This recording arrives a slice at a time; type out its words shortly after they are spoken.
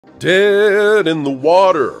Dead in the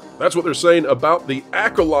water. That's what they're saying about the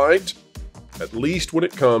Acolyte, at least when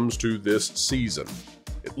it comes to this season.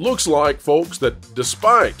 It looks like, folks, that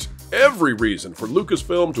despite every reason for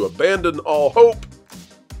Lucasfilm to abandon all hope,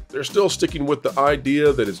 they're still sticking with the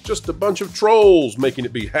idea that it's just a bunch of trolls making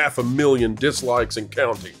it be 500,000 dislikes and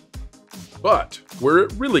counting. But where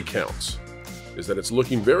it really counts is that it's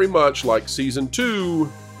looking very much like Season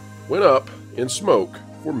 2 went up in smoke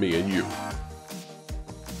for me and you.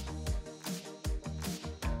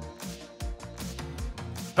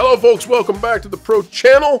 Hello folks, welcome back to the Pro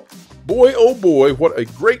Channel. Boy oh boy, what a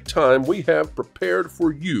great time we have prepared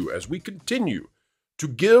for you as we continue to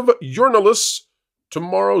give journalists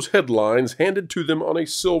tomorrow's headlines handed to them on a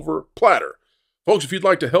silver platter. Folks, if you'd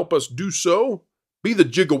like to help us do so, be the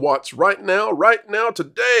gigawatts right now,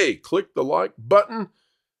 today. Click the like button.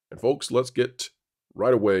 And folks, let's get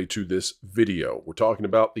right away to this video. We're talking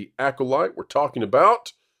about the Acolyte. We're talking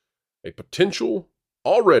about a potential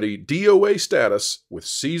already DOA status with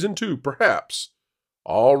Season 2, perhaps,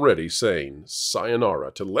 already saying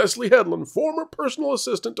sayonara to Leslye Headland, former personal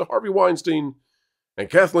assistant to Harvey Weinstein, and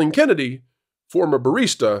Kathleen Kennedy, former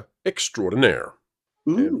barista extraordinaire.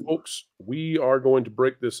 Ooh. And folks, we are going to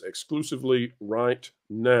break this exclusively right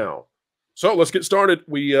now. So let's get started.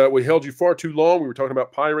 We held you far too long. We were talking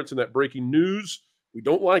about pirates and that breaking news. We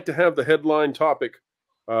don't like to have the headline topic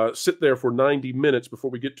sit there for 90 minutes before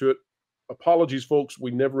we get to it. Apologies, folks.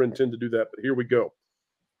 We never intend to do that, but here we go.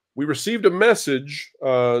 We received a message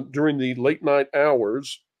during the late night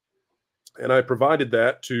hours, and I provided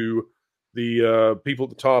that to the people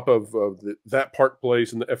at the top of that Park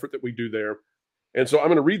Place and the effort that we do there. And so I'm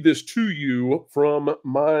going to read this to you from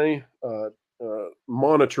my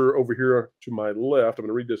monitor over here to my left. I'm going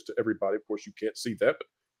to read this to everybody. Of course, you can't see that, but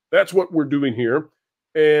that's what we're doing here.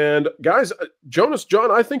 And guys, Jonas,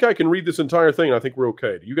 John, I think I can read this entire thing. I think we're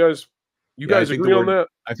okay. Do you guys? You guys agree on that?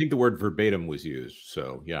 I think the word verbatim was used,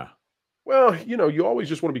 so yeah. Well, you know, you always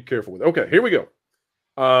just want to be careful with it. Okay, here we go.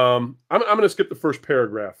 I'm going to skip the first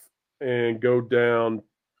paragraph and go down.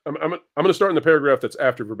 I'm going to start in the paragraph that's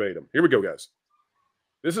after verbatim. Here we go, guys.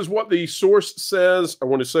 This is what the source says. I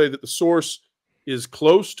want to say that the source is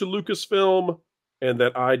close to Lucasfilm and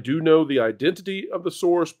that I do know the identity of the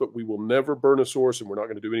source, but we will never burn a source and we're not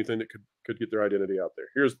going to do anything that could get their identity out there.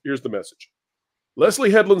 Here's the message.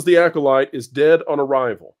 Leslye Headland's The Acolyte is dead on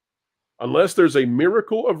arrival. Unless there's a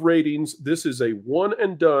miracle of ratings, this is a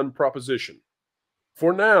one-and-done proposition.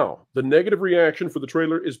 For now, the negative reaction for the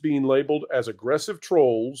trailer is being labeled as aggressive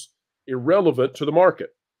trolls, irrelevant to the market.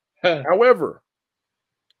 However,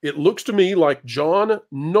 it looks to me like John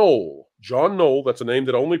Knoll, that's a name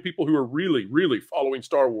that only people who are really, really following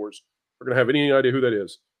Star Wars are going to have any idea who that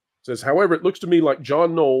is, says, however, it looks to me like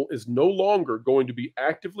John Knoll is no longer going to be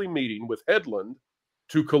actively meeting with Headland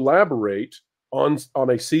to collaborate on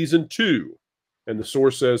a Season 2. And the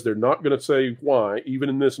source says they're not going to say why, even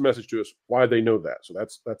in this message to us, why they know that. So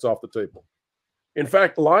that's off the table. In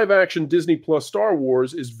fact, live-action Disney Plus Star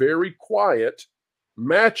Wars is very quiet,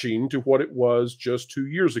 matching to what it was just 2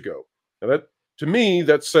 years ago. Now, that to me,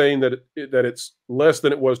 that's saying that it's less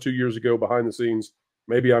than it was 2 years ago behind the scenes.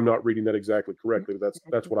 Maybe I'm not reading that exactly correctly, but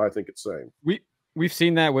that's what I think it's saying. We've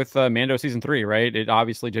seen that with Mando Season 3, right? It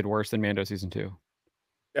obviously did worse than Mando Season 2.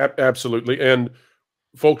 Absolutely. And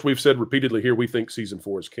folks, we've said repeatedly here, we think Season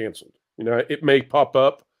 4 is canceled. You know, it may pop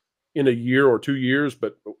up in a year or 2 years,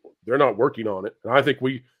 but they're not working on it. And I think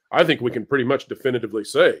we can pretty much definitively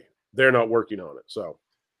say they're not working on it. So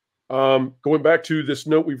going back to this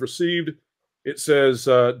note we've received, it says,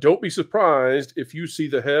 don't be surprised if you see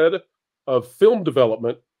the head of film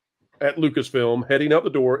development at Lucasfilm heading out the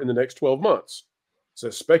door in the next 12 months. It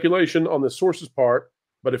says speculation on the source's part,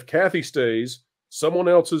 but if Kathy stays, someone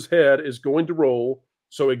else's head is going to roll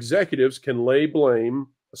so executives can lay blame,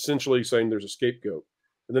 essentially saying there's a scapegoat.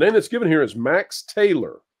 And the name that's given here is Max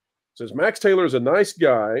Taylor. It says Max Taylor is a nice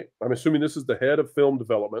guy. I'm assuming this is the head of film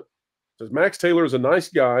development. It says Max Taylor is a nice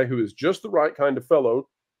guy who is just the right kind of fellow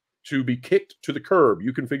to be kicked to the curb.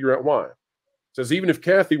 You can figure out why. It says even if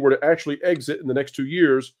Kathy were to actually exit in the next 2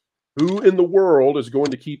 years, who in the world is going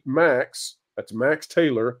to keep Max, that's Max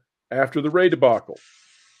Taylor, after the Ray debacle?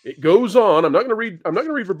 It goes on. I'm not going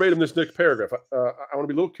to read verbatim this next paragraph. I want to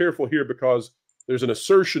be a little careful here because there's an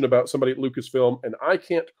assertion about somebody at Lucasfilm, and I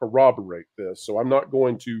can't corroborate this, so I'm not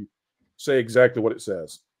going to say exactly what it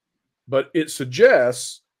says. But it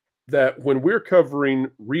suggests that when we're covering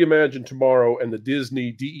Reimagine Tomorrow and the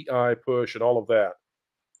Disney DEI push and all of that,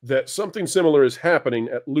 that something similar is happening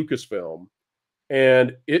at Lucasfilm.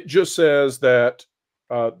 And it just says that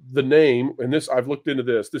the name, and this, I've looked into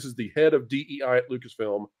this, this is the head of DEI at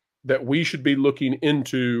Lucasfilm, that we should be looking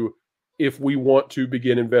into if we want to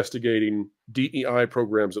begin investigating DEI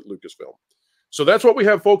programs at Lucasfilm. So that's what we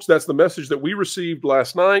have, folks. That's the message that we received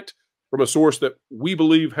last night from a source that we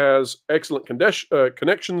believe has excellent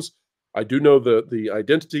connections. I do know the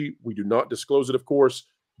identity. We do not disclose it, of course.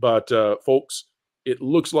 But, folks, it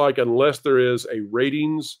looks like unless there is a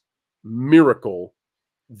ratings miracle,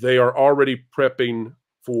 they are already prepping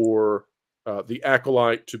for the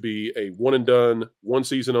Acolyte to be a one and done, one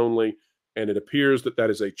season only. And it appears that that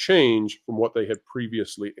is a change from what they had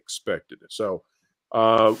previously expected. So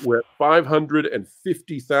we're at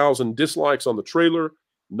 550,000 dislikes on the trailer,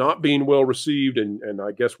 not being well received. And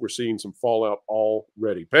I guess we're seeing some fallout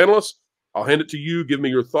already. Panelists, I'll hand it to you. Give me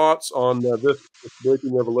your thoughts on this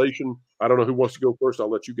breaking revelation. I don't know who wants to go first. I'll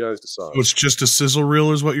let you guys decide. So it's just a sizzle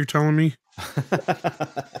reel is what you're telling me?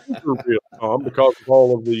 Sizzle reel, Tom, because of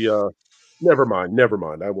all of the never mind.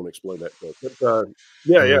 I won't explain that. But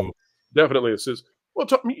yeah, definitely a sizzle. Well,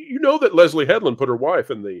 Tom, you know that Leslye Headland put her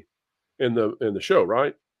wife in the show,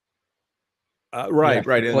 right? Right.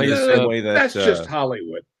 In the same way that that's just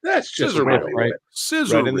Hollywood. That's just Scissor Hollywood. right?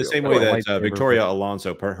 Scissor in the reel. same way that Victoria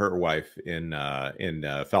Alonso put her wife in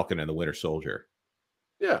Falcon and the Winter Soldier.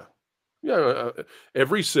 Yeah.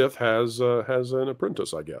 Every Sith has an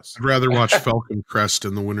apprentice, I guess. I'd rather watch Falcon Crest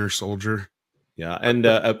and the Winter Soldier. Yeah, and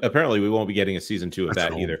apparently we won't be getting a season 2 of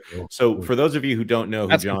that either. So for those of you who don't know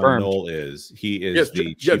who John Knoll is, he is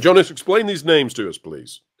Jonas, explain these names to us,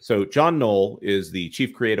 please. So John Knoll is the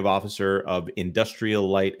Chief Creative Officer of Industrial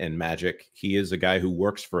Light and Magic. He is a guy who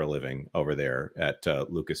works for a living over there at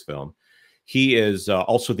Lucasfilm. He is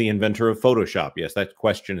also the inventor of Photoshop. Yes, that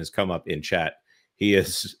question has come up in chat.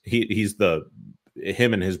 He's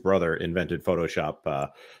him and his brother invented Photoshop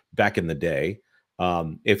back in the day.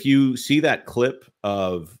 If you see that clip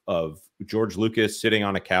of George Lucas sitting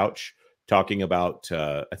on a couch talking about,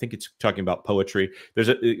 I think it's talking about poetry. There's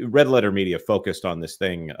a Red Letter Media focused on this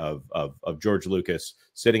thing of George Lucas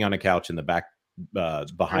sitting on a couch in the back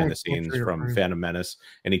behind the scenes from Phantom Menace,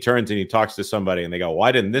 and he turns and he talks to somebody, and they go,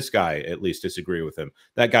 "Why didn't this guy at least disagree with him?"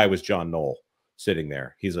 That guy was John Knoll sitting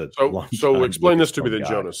there. He's a so explain this to me then,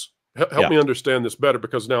 Jonas. Help me understand this better,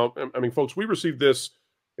 because now, I mean, folks, we received this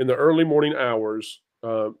in the early morning hours.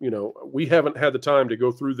 We haven't had the time to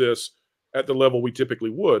go through this at the level we typically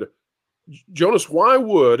would. Jonas, why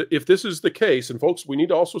would, if this is the case, and folks, we need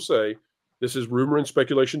to also say this is rumor and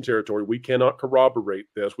speculation territory. We cannot corroborate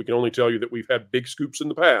this. We can only tell you that we've had big scoops in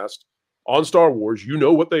the past on Star Wars. You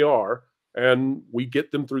know what they are, and we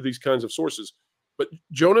get them through these kinds of sources. But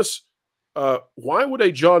Jonas, why would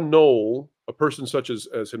a John Knoll, a person such as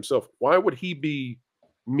himself, why would he be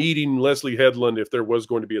meeting Leslye Headland if there was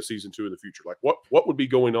going to be a season 2 in the future? Like what would be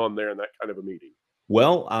going on there in that kind of a meeting?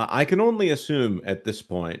 Well, I can only assume at this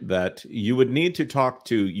point that you would need to talk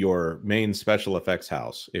to your main special effects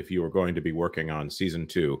house if you were going to be working on season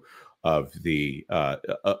 2 of the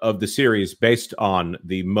series based on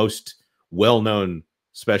the most well-known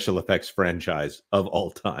special effects franchise of all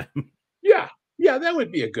time. Yeah, that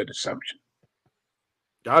would be a good assumption.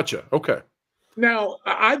 Gotcha. Okay. Now,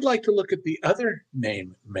 I'd like to look at the other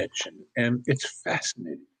name mentioned, and it's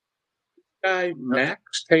fascinating. Guy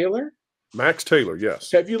Max Taylor? Max Taylor, yes.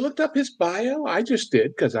 Have you looked up his bio? I just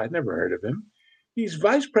did, because I'd never heard of him. He's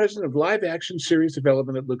vice president of live action series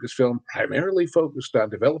development at Lucasfilm, primarily focused on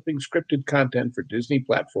developing scripted content for Disney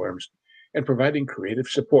platforms and providing creative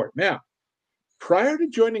support. Now, prior to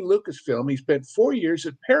joining Lucasfilm, he spent 4 years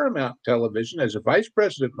at Paramount Television as a vice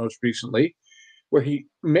president most recently, where he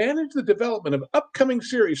managed the development of upcoming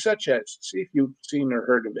series such as, see if you've seen or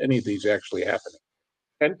heard of any of these actually happening,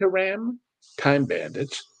 Pentagram, Time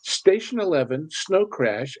Bandits, Station 11, Snow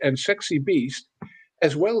Crash, and Sexy Beast,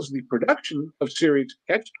 as well as the production of series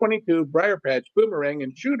Catch-22, Briar Patch, Boomerang,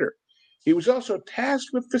 and Shooter. He was also tasked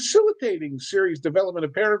with facilitating series development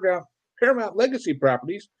of Paramount legacy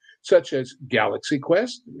properties, such as Galaxy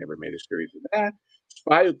Quest, never made a series of that,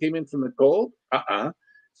 Spy Who Came In From the Cold,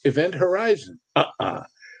 Event Horizon,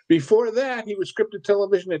 Before that, he was scripted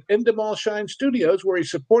television at Endemol Shine Studios, where he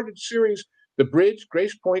supported series The Bridge,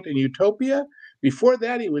 Grace Point, and Utopia. Before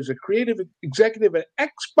that, he was a creative executive at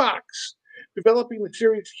Xbox, developing the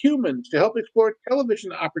series Humans to help explore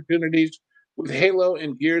television opportunities with Halo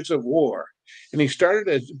and Gears of War. And he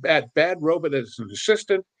started at Bad Robot as an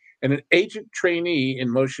assistant and an agent trainee in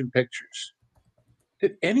motion pictures.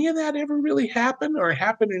 Did any of that ever really happen, or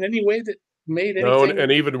happen in any way that made anything? No,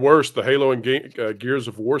 and even worse, the Halo and Gears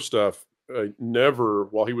of War stuff never,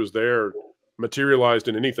 while he was there, materialized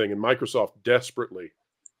in anything. And Microsoft desperately,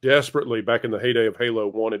 back in the heyday of Halo,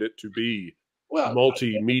 wanted it to be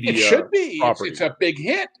multimedia. It should be. Property. It's a big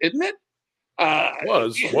hit, isn't it?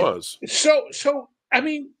 Was. So I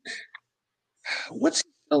mean, what's he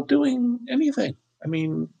still doing anything? I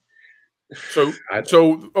mean, okay. Well,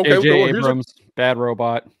 J.J. here's Abrams, Bad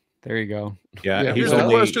Robot. There you go. Yeah, Yeah, he's here's the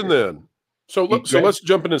only question then. So let's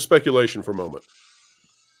jump into speculation for a moment.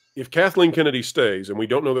 If Kathleen Kennedy stays, and we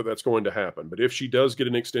don't know that that's going to happen, but if she does get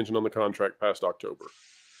an extension on the contract past October,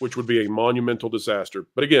 which would be a monumental disaster.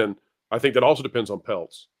 But again, I think that also depends on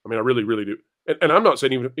Peltz. I mean, I really, really do. And I'm not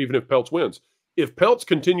saying even if Peltz wins. If Peltz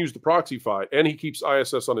continues the proxy fight and he keeps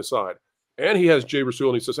ISS on his side and he has Jay Rasul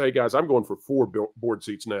and he says, hey, guys, I'm going for 4 board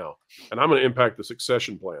seats now, and I'm going to impact the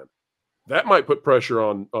succession plan. That might put pressure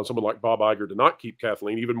on someone like Bob Iger to not keep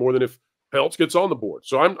Kathleen even more than if Peltz gets on the board.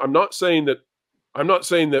 So I'm not saying that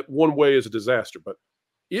one way is a disaster, but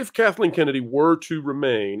if Kathleen Kennedy were to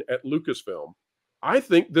remain at Lucasfilm, I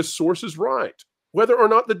think this source is right. Whether or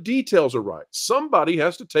not the details are right, somebody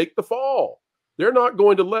has to take the fall. They're not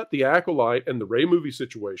going to let the Acolyte and the Rey movie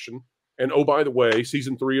situation, and oh, by the way,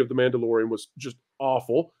 season 3 of The Mandalorian was just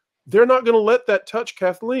awful. They're not going to let that touch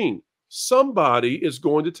Kathleen. Somebody is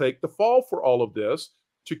going to take the fall for all of this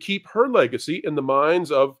to keep her legacy in the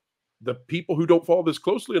minds of the people who don't follow this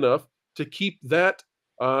closely enough to keep that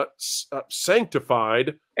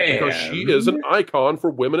sanctified, because she is an icon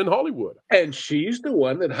for women in Hollywood. And she's the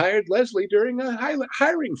one that hired Leslye during a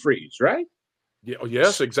hiring freeze, right? Yeah,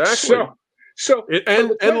 yes, exactly.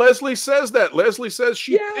 And Leslye says that. Leslye says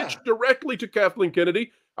she pitched directly to Kathleen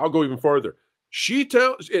Kennedy. I'll go even farther.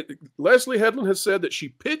 Leslye Headland has said that she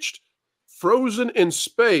pitched Frozen in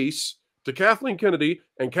Space to Kathleen Kennedy,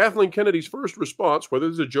 and Kathleen Kennedy's first response, whether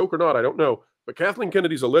it's a joke or not, I don't know, but Kathleen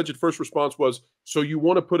Kennedy's alleged first response was, so you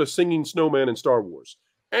want to put a singing snowman in Star Wars?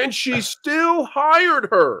 And she still hired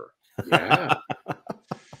her. Yeah.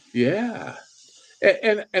 Yeah.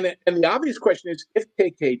 And the obvious question is, if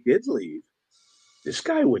KK did leave, this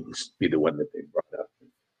guy wouldn't be the one that they brought up.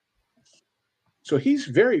 So he's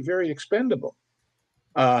very, very expendable.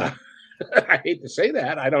 I hate to say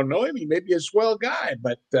that. I don't know him. He may be a swell guy,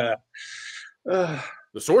 but the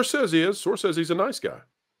source says he is. Source says he's a nice guy.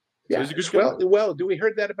 Yeah. Well, do we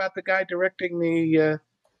heard that about the guy directing the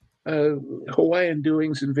Hawaiian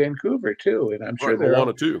doings in Vancouver too? And I'm sure they're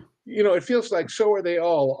all, too. You know, it feels like so are they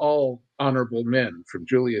all honorable men from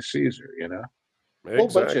Julius Caesar. You know, a whole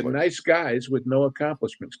bunch of nice guys with no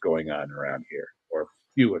accomplishments going on around here, or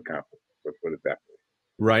few accomplishments. Let's put it that way.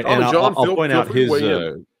 Right, and I'll point out his.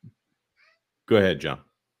 Go ahead, John.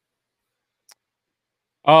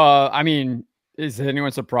 I mean, is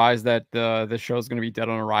anyone surprised that the show is going to be dead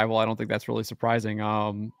on arrival? I don't think that's really surprising.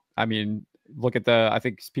 I mean, look at I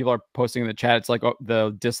think people are posting in the chat. It's like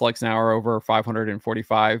the dislikes now are over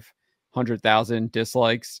 545,000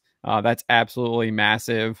 dislikes. That's absolutely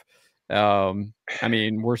massive. I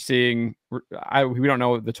mean, we're seeing, we don't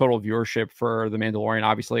know the total viewership for The Mandalorian.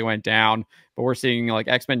 Obviously it went down, but we're seeing like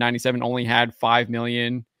X-Men 97 only had 5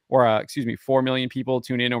 million, or 4 million people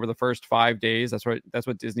tune in over the first 5 days. That's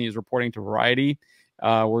what Disney is reporting to Variety.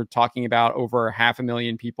 We're talking about over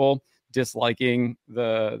 500,000 people disliking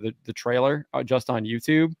the trailer just on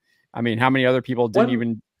YouTube. I mean, how many other people didn't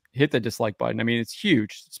even hit the dislike button? I mean, it's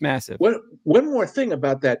huge. It's massive. One more thing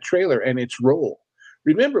about that trailer and its role.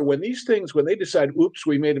 Remember, when they decide, oops,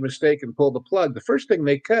 we made a mistake and pull the plug, the first thing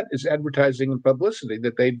they cut is advertising and publicity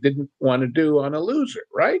that they didn't want to do on a loser,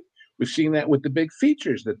 right? We've seen that with the big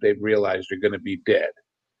features that they've realized are going to be dead.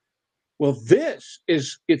 Well,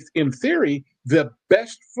 it's in theory the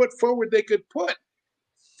best foot forward they could put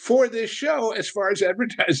for this show as far as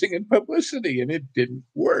advertising and publicity, and it didn't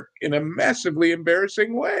work in a massively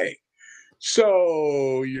embarrassing way.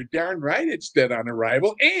 So you're darn right it's dead on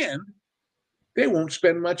arrival, and they won't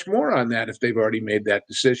spend much more on that if they've already made that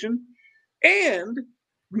decision. And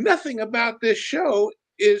nothing about this show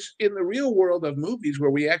is in the real world of movies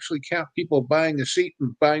where we actually count people buying a seat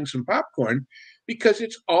and buying some popcorn, because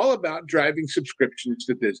it's all about driving subscriptions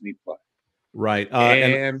to Disney Plus. Right.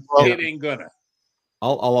 And it ain't gonna.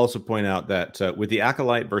 I'll also point out that with the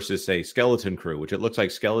Acolyte versus, say, Skeleton Crew, which it looks like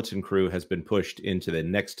Skeleton Crew has been pushed into the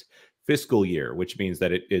next fiscal year, which means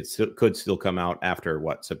that it could still come out after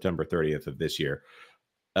September 30th of this year.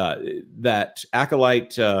 That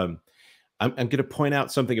Acolyte, I'm going to point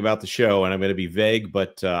out something about the show, and I'm going to be vague,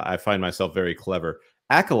 but I find myself very clever.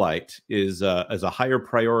 Acolyte is as a higher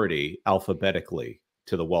priority alphabetically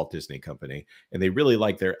to the Walt Disney Company, and they really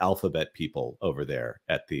like their alphabet people over there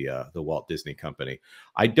at the Walt Disney Company.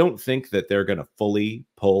 I don't think that they're going to fully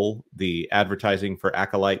pull the advertising for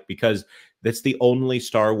Acolyte, because that's the only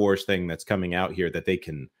Star Wars thing that's coming out here that they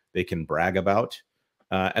can brag about.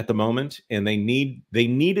 at the moment, and they need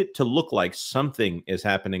it to look like something is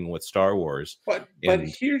happening with Star Wars. But And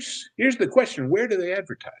here's the question: where do they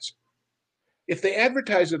advertise it? If they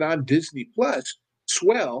advertise it on Disney Plus,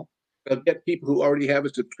 swell, they'll get people who already have a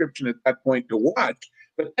subscription at that point to watch.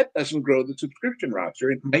 But that doesn't grow the subscription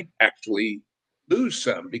roster. It might actually lose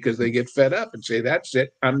some because they get fed up and say, "That's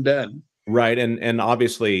it, I'm done." right, and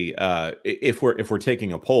obviously, if we're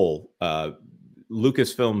taking a poll,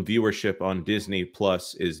 Lucasfilm viewership on Disney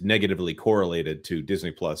Plus is negatively correlated to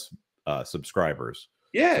Disney Plus subscribers.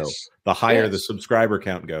 Yes. So the higher Yes. the subscriber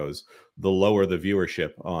count goes, the lower the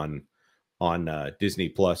viewership on Disney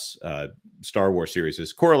Plus Star Wars series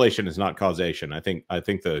is. Correlation is not causation. I think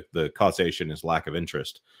the causation is lack of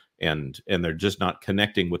interest, and they're just not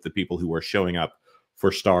connecting with the people who are showing up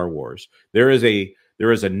for Star Wars. There is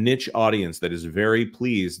a niche audience that is very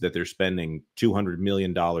pleased that they're spending $200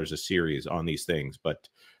 million a series on these things, but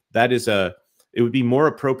it would be more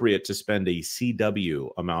appropriate to spend a CW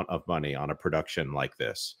amount of money on a production like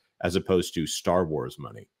this as opposed to Star Wars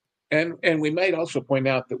money. And we might also point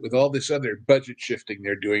out that with all this other budget shifting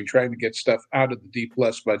they're doing, trying to get stuff out of the D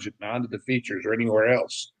plus budget and onto the features or anywhere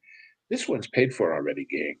else, this one's paid for already,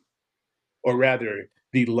 gang. Or rather,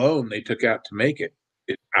 the loan they took out to make it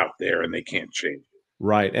is out there and they can't change it.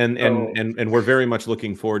 Right. And we're very much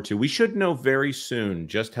looking forward to, we should know very soon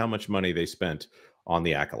just how much money they spent on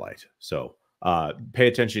the Acolyte. So pay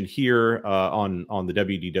attention here on the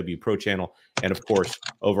WDW Pro channel, and of course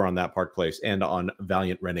over on That Park Place and on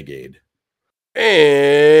Valiant Renegade.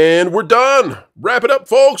 And we're done. Wrap it up,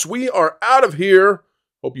 folks. We are out of here.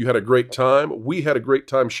 Hope you had a great time. We had a great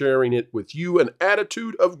time sharing it with you. An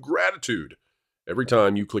attitude of gratitude. Every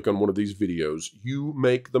time you click on one of these videos, you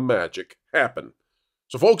make the magic happen.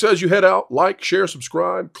 So, folks, as you head out, like, share,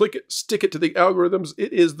 subscribe, click it, stick it to the algorithms.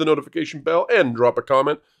 It is the notification bell, and drop a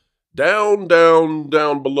comment down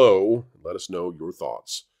below. Let us know your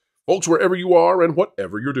thoughts. Folks, wherever you are and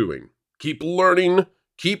whatever you're doing, keep learning,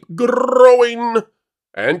 keep growing,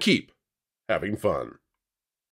 and keep having fun.